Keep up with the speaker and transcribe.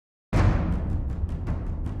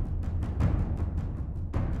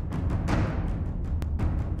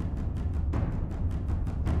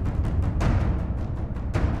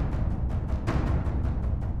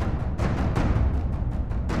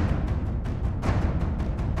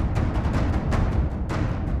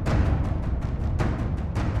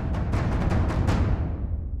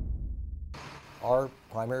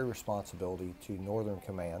primary responsibility to Northern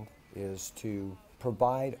Command is to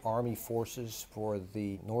provide Army forces for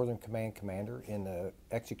the Northern Command commander in the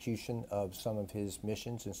execution of some of his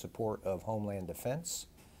missions in support of homeland defense,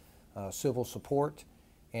 civil support,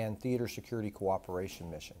 and theater security cooperation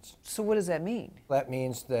missions. So what does that mean? That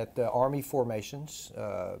means that the Army formations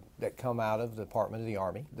that come out of the Department of the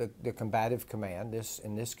Army, the combative command,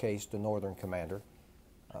 in this case the Northern Commander,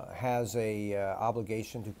 has a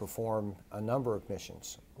obligation to perform a number of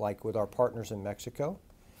missions. Like with our partners in Mexico,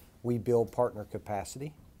 we build partner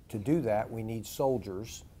capacity. To do that, we need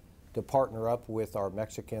soldiers to partner up with our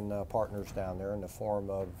Mexican partners down there in the form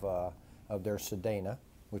of their SEDENA,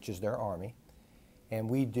 which is their Army. And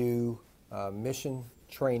we do mission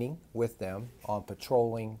training with them on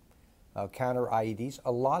patrolling, counter IEDs.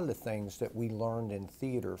 A lot of the things that we learned in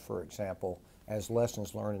theater, for example, as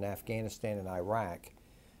lessons learned in Afghanistan and Iraq,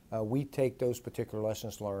 we take those particular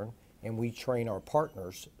lessons learned and we train our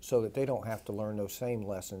partners so that they don't have to learn those same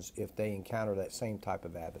lessons if they encounter that same type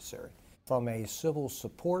of adversary. From a civil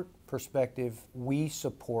support perspective, we're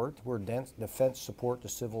defense support to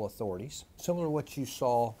civil authorities, similar to what you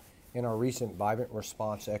saw in our recent Vibrant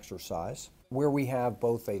Response exercise, where we have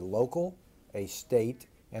both a local, a state,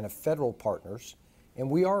 and a federal partners, and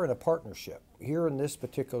we are in a partnership. Here in this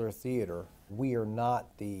particular theater, we are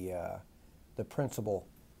not the principal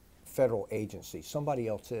federal agency. Somebody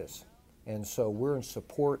else is. And so we're in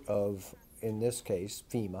support of, in this case,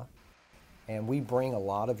 FEMA, and we bring a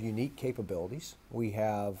lot of unique capabilities. We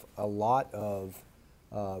have a lot of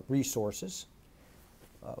resources,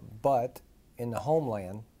 but in the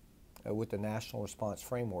homeland, with the National Response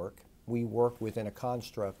Framework, we work within a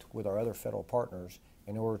construct with our other federal partners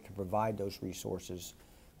in order to provide those resources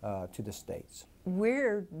to the states.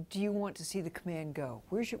 Where do you want to see the command go?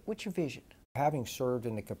 What's your vision? Having served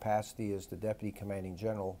in the capacity as the Deputy Commanding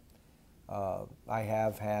General, I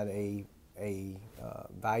have had a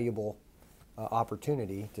valuable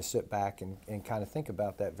opportunity to sit back and kind of think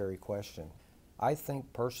about that very question. I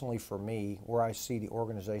think personally for me, where I see the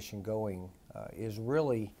organization going is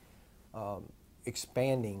really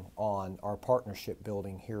expanding on our partnership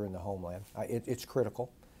building here in the homeland. It's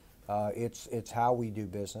critical. It's how we do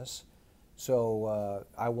business. So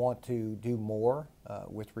I want to do more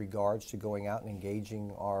with regards to going out and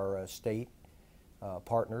engaging our state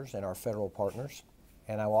partners and our federal partners.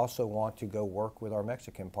 And I also want to go work with our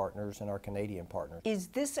Mexican partners and our Canadian partners. Is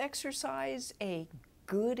this exercise a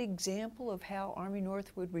good example of how Army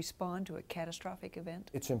North would respond to a catastrophic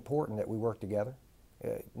event? It's important that we work together.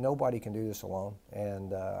 Nobody can do this alone,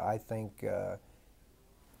 and I think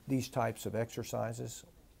these types of exercises,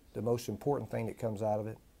 the most important thing that comes out of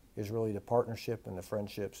it is really the partnership and the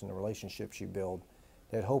friendships and the relationships you build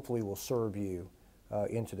that hopefully will serve you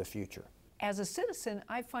into the future. As a citizen,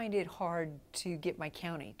 I find it hard to get my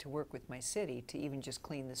county to work with my city to even just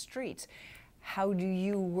clean the streets. How do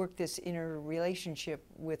you work this interrelationship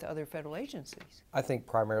with other federal agencies? I think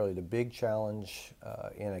primarily the big challenge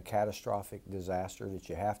in a catastrophic disaster that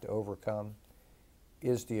you have to overcome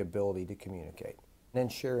is the ability to communicate and then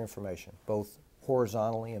share information, both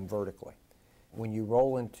horizontally and vertically. When you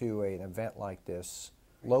roll into an event like this,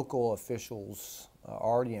 local officials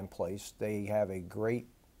already in place, they have a great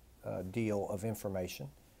deal of information.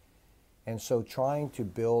 And so trying to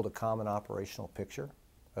build a common operational picture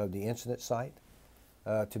of the incident site,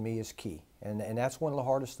 to me, is key. And that's one of the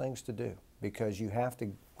hardest things to do, because you have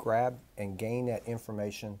to grab and gain that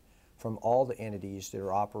information from all the entities that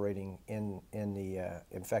are operating in the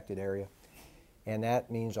infected area. And that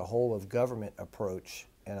means a whole of government approach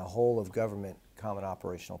and a whole of government common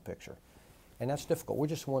operational picture. And that's difficult. We're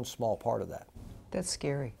just one small part of that. That's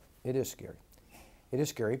scary. It is scary. It is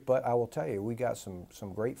scary, but I will tell you, we got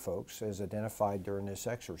some great folks, as identified during this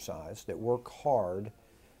exercise, that work hard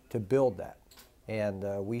to build that. And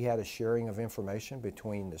we had a sharing of information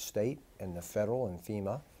between the state and the federal and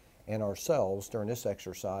FEMA and ourselves during this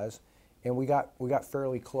exercise, and we got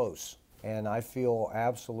fairly close. And I feel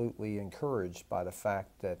absolutely encouraged by the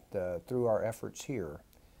fact that through our efforts here,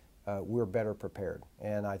 we're better prepared.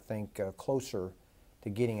 And I think closer to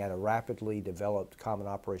getting at a rapidly developed common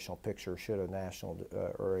operational picture should a national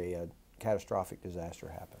or a catastrophic disaster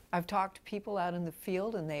happen. I've talked to people out in the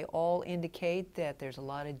field, and they all indicate that there's a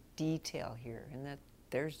lot of detail here and that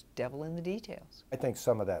there's devil in the details. I think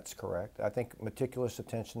some of that's correct. I think meticulous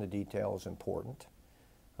attention to detail is important.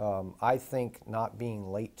 I think not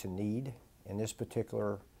being late to need in this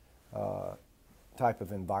particular type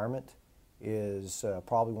of environment is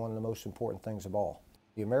probably one of the most important things of all.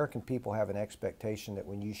 The American people have an expectation that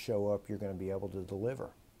when you show up, you're going to be able to deliver.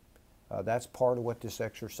 That's part of what this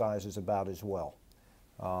exercise is about as well.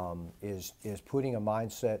 is putting a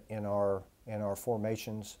mindset in our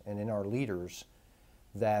formations and in our leaders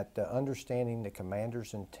that understanding the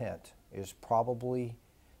commander's intent is probably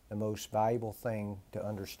the most valuable thing to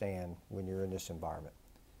understand when you're in this environment,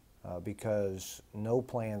 because no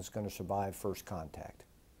plan is going to survive first contact.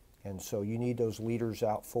 And so you need those leaders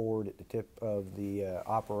out forward at the tip of the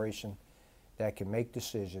operation that can make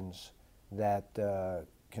decisions that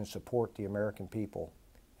can support the American people,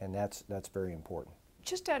 and that's very important.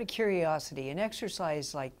 Just out of curiosity, an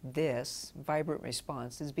exercise like this, Vibrant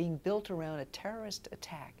Response, is being built around a terrorist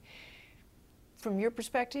attack. From your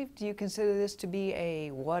perspective, do you consider this to be a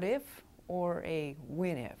what if or a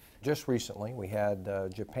when if? Just recently, we had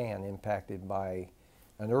Japan impacted by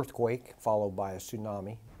an earthquake followed by a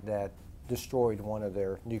tsunami that destroyed one of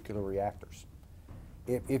their nuclear reactors.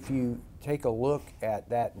 If you take a look at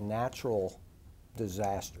that natural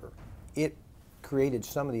disaster, it created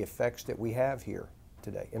some of the effects that we have here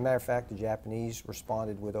today. As a matter of fact, the Japanese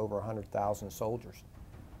responded with over 100,000 soldiers.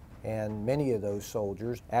 And many of those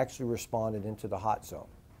soldiers actually responded into the hot zone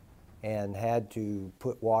and had to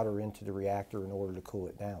put water into the reactor in order to cool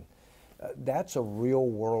it down. That's a real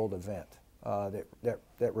world event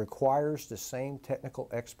that requires the same technical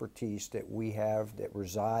expertise that we have that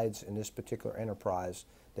resides in this particular enterprise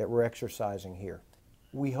that we're exercising here.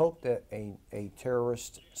 We hope that a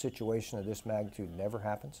terrorist situation of this magnitude never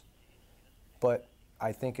happens, but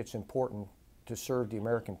I think it's important to serve the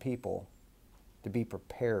American people to be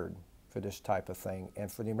prepared for this type of thing,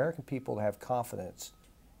 and for the American people to have confidence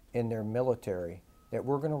in their military that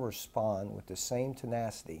we're going to respond with the same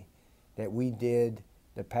tenacity that we did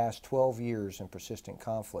the past 12 years in persistent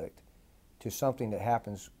conflict to something that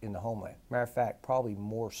happens in the homeland. Matter of fact, probably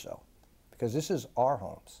more so, because this is our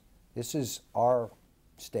homes. This is our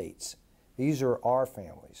states. These are our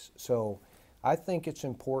families. So I think it's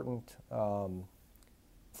important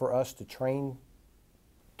for us to train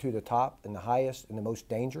to the top and the highest and the most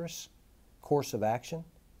dangerous course of action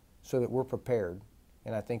so that we're prepared,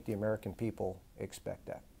 and I think the American people expect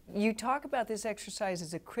that. You talk about this exercise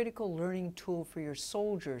as a critical learning tool for your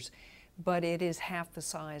soldiers, but it is half the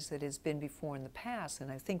size that it's been before in the past,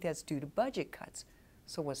 and I think that's due to budget cuts.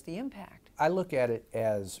 So what's the impact? I look at it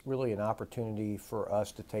as really an opportunity for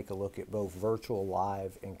us to take a look at both virtual,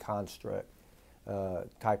 live, and construct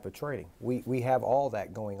type of training. We have all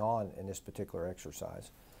that going on in this particular exercise.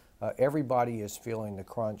 Everybody is feeling the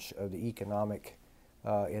crunch of the economic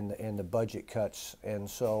and the budget cuts, and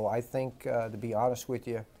so I think, to be honest with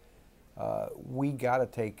you, we got to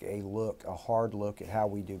take a hard look at how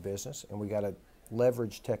we do business, and we got to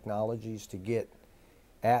leverage technologies to get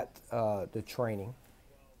at the training.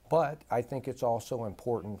 But I think it's also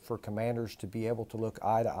important for commanders to be able to look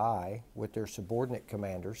eye to eye with their subordinate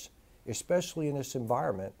commanders, especially in this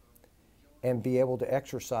environment, and be able to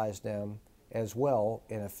exercise them as well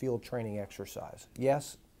in a field training exercise.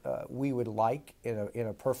 Yes, we would like, in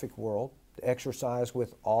a perfect world, to exercise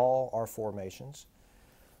with all our formations,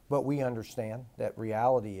 but we understand that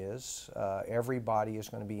reality is everybody is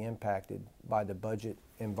going to be impacted by the budget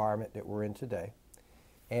environment that we're in today.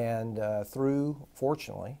 And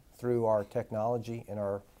fortunately, through our technology and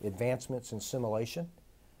our advancements in simulation,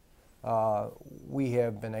 we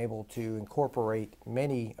have been able to incorporate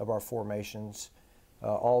many of our formations,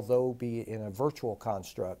 although be in a virtual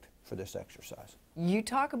construct for this exercise. You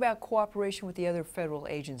talk about cooperation with the other federal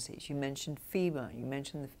agencies. You mentioned FEMA, you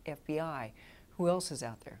mentioned the FBI. Who else is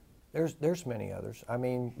out there? There's many others. I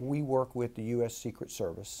mean, we work with the U.S. Secret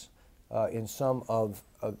Service in some of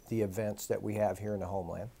the events that we have here in the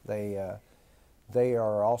homeland. They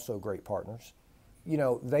are also great partners. You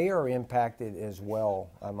know, they are impacted as well,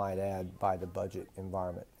 I might add, by the budget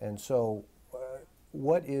environment. And so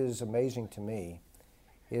what is amazing to me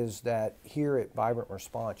is that here at Vibrant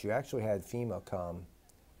Response, you actually had FEMA come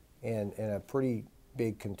in a pretty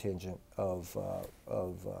big contingent of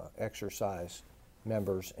exercise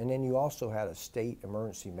members. And then you also had a state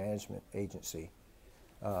emergency management agency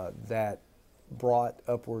that brought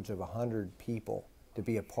upwards of 100 people to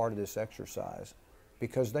be a part of this exercise,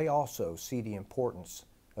 because they also see the importance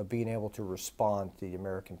of being able to respond to the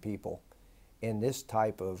American people in this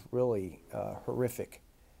type of really horrific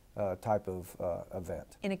type of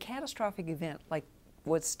event. In a catastrophic event like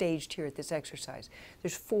what's staged here at this exercise,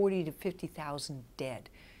 there's 40 to 50,000 dead.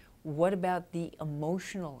 What about the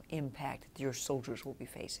emotional impact that your soldiers will be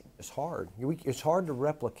facing? It's hard. It's hard to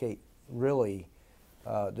replicate, really,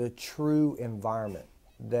 the true environment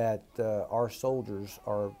that our soldiers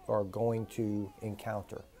are going to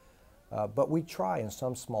encounter. But we try in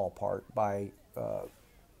some small part by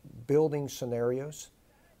building scenarios.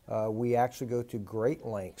 We actually go to great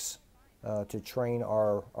lengths to train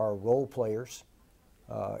our role players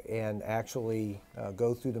and actually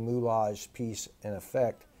go through the moulage piece in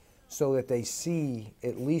effect so that they see,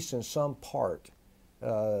 at least in some part,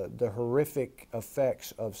 the horrific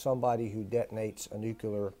effects of somebody who detonates a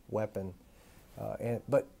nuclear weapon.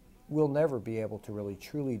 But we'll never be able to really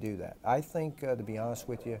truly do that. I think, to be honest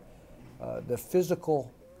with you, the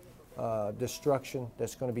physical destruction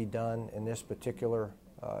that's going to be done in this particular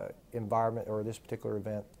environment or this particular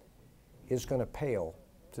event is going to pale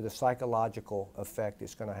to the psychological effect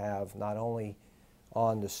it's going to have not only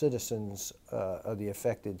on the citizens of the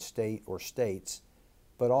affected state or states,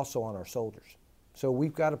 but also on our soldiers. So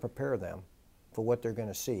we've got to prepare them for what they're going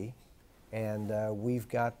to see, and we've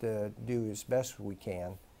got to do as best we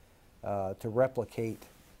can to replicate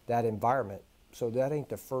that environment so that ain't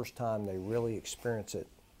the first time they really experience it,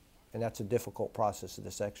 and that's a difficult process of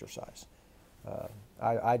this exercise.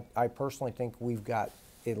 I personally think we've got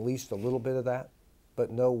at least a little bit of that,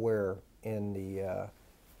 but nowhere in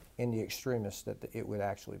the extremists that it would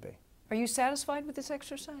actually be. Are you satisfied with this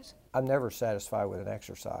exercise? I'm never satisfied with an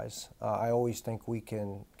exercise. I always think we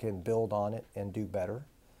can build on it and do better.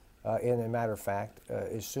 And as a matter of fact,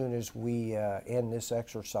 as soon as we end this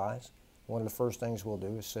exercise, one of the first things we'll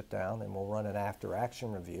do is sit down and we'll run an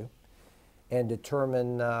after-action review and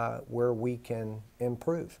determine where we can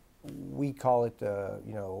improve. We call it,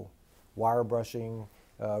 wire brushing,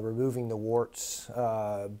 removing the warts,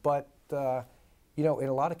 but in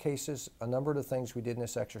a lot of cases, a number of the things we did in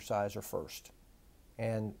this exercise are first.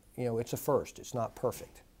 And, it's a first. It's not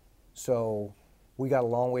perfect. So we got a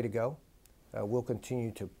long way to go. We'll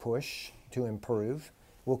continue to push to improve.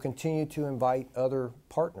 We'll continue to invite other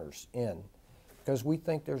partners in because we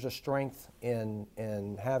think there's a strength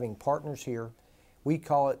in having partners here. We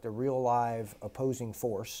call it the real live opposing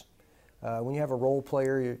force. When you have a role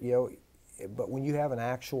player, but when you have an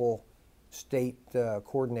actual state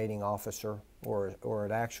coordinating officer or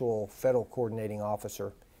an actual federal coordinating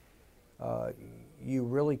officer, you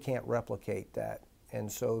really can't replicate that.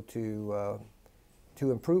 And so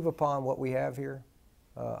to improve upon what we have here,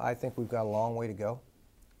 I think we've got a long way to go.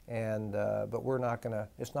 And but we're not going to.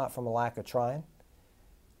 It's not from a lack of trying,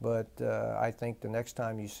 but I think the next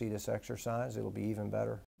time you see this exercise, it'll be even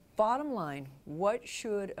better. Bottom line, what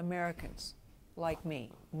should Americans like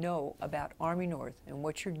me know about Army North and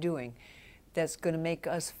what you're doing that's going to make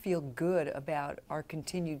us feel good about our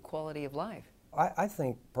continued quality of life? I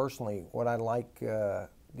think personally what I'd like the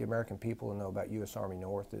American people to know about U.S. Army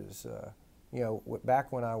North is,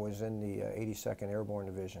 back when I was in the 82nd Airborne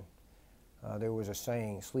Division, there was a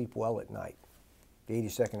saying, sleep well at night. The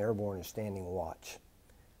 82nd Airborne is standing watch.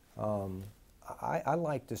 I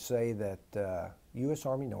like to say that U.S.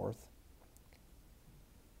 Army North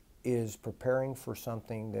is preparing for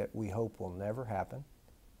something that we hope will never happen,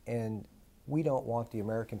 and we don't want the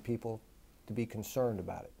American people to be concerned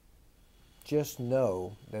about it. Just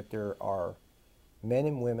know that there are men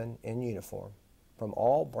and women in uniform from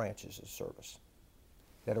all branches of service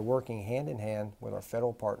that are working hand in hand with our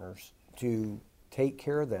federal partners to take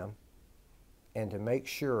care of them and to make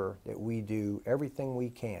sure that we do everything we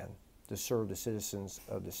can to serve the citizens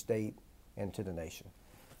of the state and to the nation.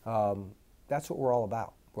 That's what we're all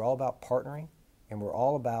about. We're all about partnering, and we're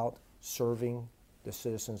all about serving the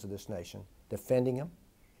citizens of this nation, defending them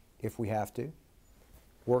if we have to,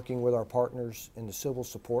 working with our partners in the civil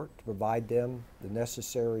support to provide them the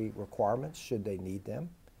necessary requirements should they need them,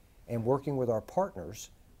 and working with our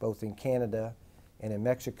partners both in Canada and in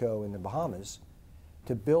Mexico and the Bahamas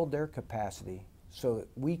to build their capacity so that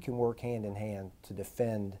we can work hand in hand to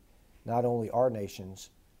defend not only our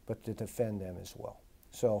nations, but to defend them as well.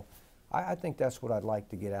 So I think that's what I'd like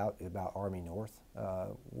to get out about Army North.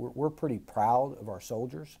 We're pretty proud of our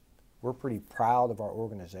soldiers. We're pretty proud of our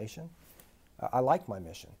organization. I like my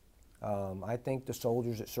mission. I think the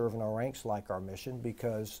soldiers that serve in our ranks like our mission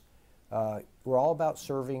because we're all about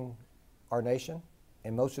serving our nation,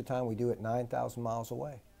 and most of the time we do it 9,000 miles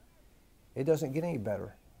away. It doesn't get any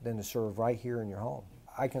better than to serve right here in your home.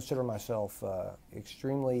 I consider myself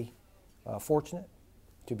extremely fortunate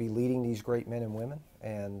to be leading these great men and women,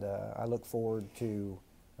 and I look forward to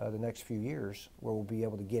the next few years where we'll be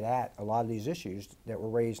able to get at a lot of these issues that were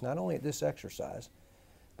raised not only at this exercise,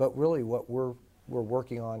 but really what we're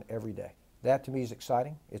working on every day. That to me is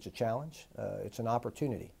exciting. It's a challenge. It's an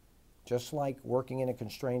opportunity. Just like working in a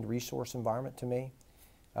constrained resource environment to me,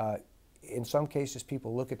 in some cases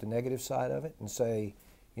people look at the negative side of it and say,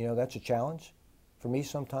 that's a challenge. For me,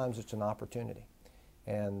 sometimes it's an opportunity.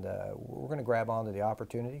 And we're going to grab onto the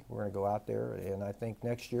opportunity. We're going to go out there, and I think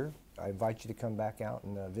next year, I invite you to come back out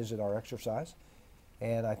and visit our exercise.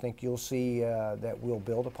 And I think you'll see that we'll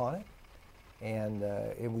build upon it. and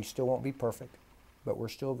we still won't be perfect, but we're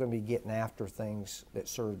still going to be getting after things that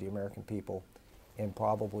serve the American people in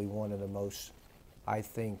probably one of the most, I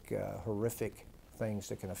think, horrific things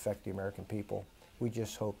that can affect the American people. We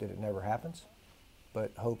just hope that it never happens,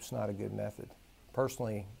 but hope's not a good method.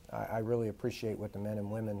 Personally, I really appreciate what the men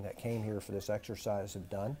and women that came here for this exercise have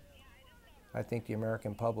done. I think the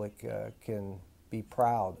American public can be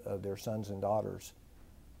proud of their sons and daughters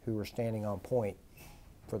who are standing on point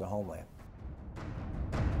for the homeland.